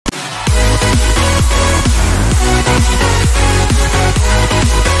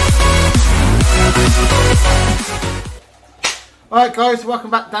Alright guys,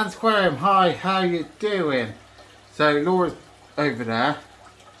 welcome back to Dan's Aquarium. Hi, how you doing? So Laura's over there.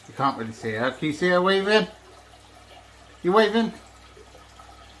 You can't really see her. Can you see her waving? You waving?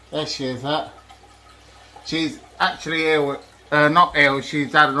 There she is, She's actually ill, not ill,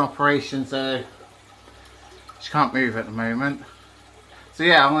 she's had an operation, so she can't move at the moment. So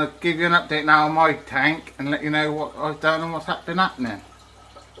yeah, I'm going to give you an update now on my tank and let you know what I've done and what's been happening.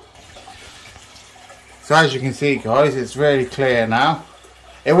 So as you can see guys, it's really clear now.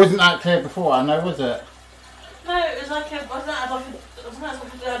 It wasn't that clear before, I know, was it? No, it was like a, wasn't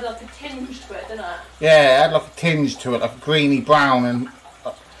it had like a tinge to it, didn't it? Yeah, it had like a tinge to it, like a greeny brown, and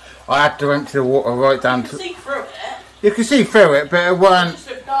I had to empty the water right down to... You could see through it. You could see through it, but it weren't... It just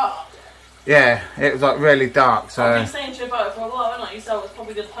looked dark. Yeah, it was like really dark, so... I've been saying to you about it for a while, haven't I? You said it was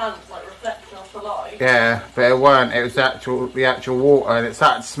probably the plants, like reflection off the light. Yeah, but it weren't, it was the actual water, and it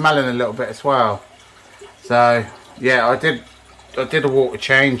started smelling a little bit as well. So, yeah, I did a water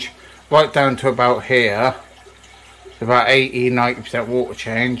change right down to about here. About 80-90% water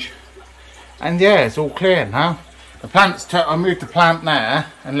change. And yeah, it's all clear now. The plants, I moved the plant there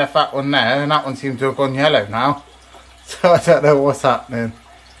and left that one there, and that one seems to have gone yellow now. So I don't know what's happening.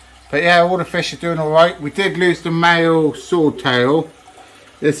 But yeah, all the fish are doing alright. We did lose the male swordtail.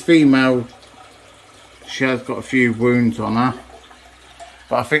 This female, she has got a few wounds on her.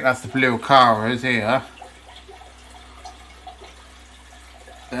 But I think that's the blue Caras here.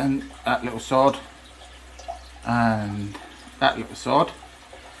 Then that little sod. And that little sod.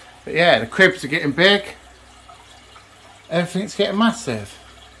 But yeah, the cribs are getting big. Everything's getting massive.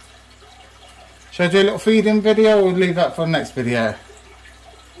 Shall I do a little feeding video or leave that for the next video?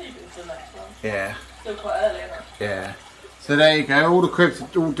 Leave it for the next one. Yeah. Still quite early, isn't it? Yeah. So there you go, all the cribs are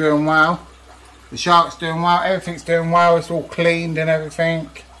all doing well. The shark's doing well, everything's doing well, it's all cleaned and everything.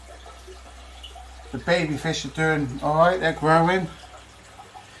 The baby fish are doing alright, they're growing.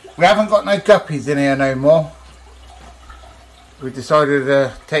 We haven't got no guppies in here no more. We decided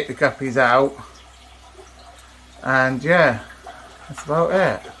to take the guppies out. And yeah, that's about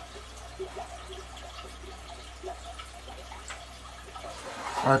it.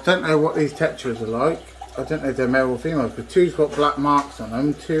 I don't know what these tetras are like. I don't know if they're male or female, but two's got black marks on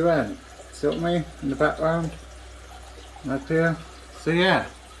them, two ain't. See what I mean? In the background. Up here. So yeah,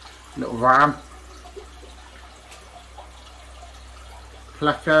 little ram.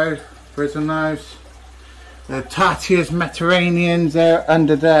 Pleco, prison nose. The Tatias Mediterraneans are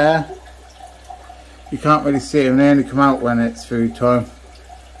under there. You can't really see them, they only come out when it's food time.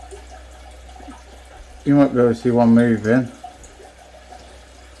 You might be able to see one moving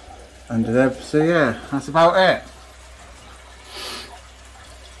under there. So yeah, that's about it.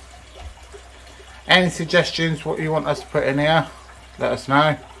 Any suggestions what you want us to put in here, let us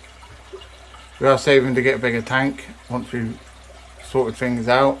know. We are saving to get a bigger tank once we've sorted things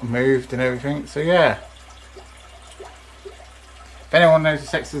out, moved and everything. So yeah, if anyone knows the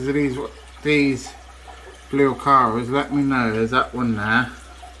sexes of these blue Caras, let me know. There's that one there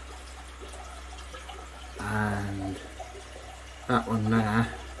and that one there.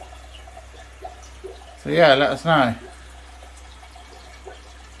 So yeah, let us know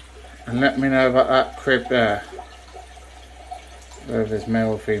and let me know about that crib there, whether it's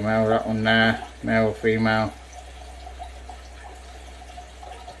male or female. That one there, male or female.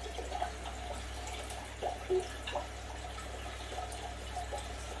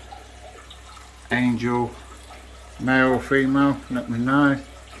 Angel, male or female, let me know.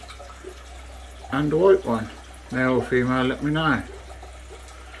 And the white one, male or female, let me know.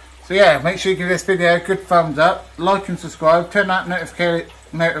 So yeah, make sure you give this video a good thumbs up, like and subscribe, turn that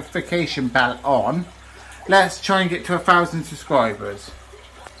notification bell on. Let's try and get to 1,000 subscribers.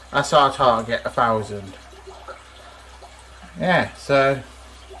 That's our target, 1,000. Yeah, so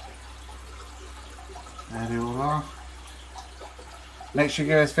there they all are. Make sure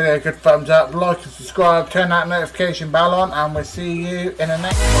you give this video a good thumbs up, like and subscribe, turn that notification bell on, and we'll see you in the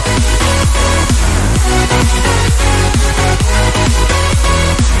next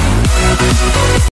one.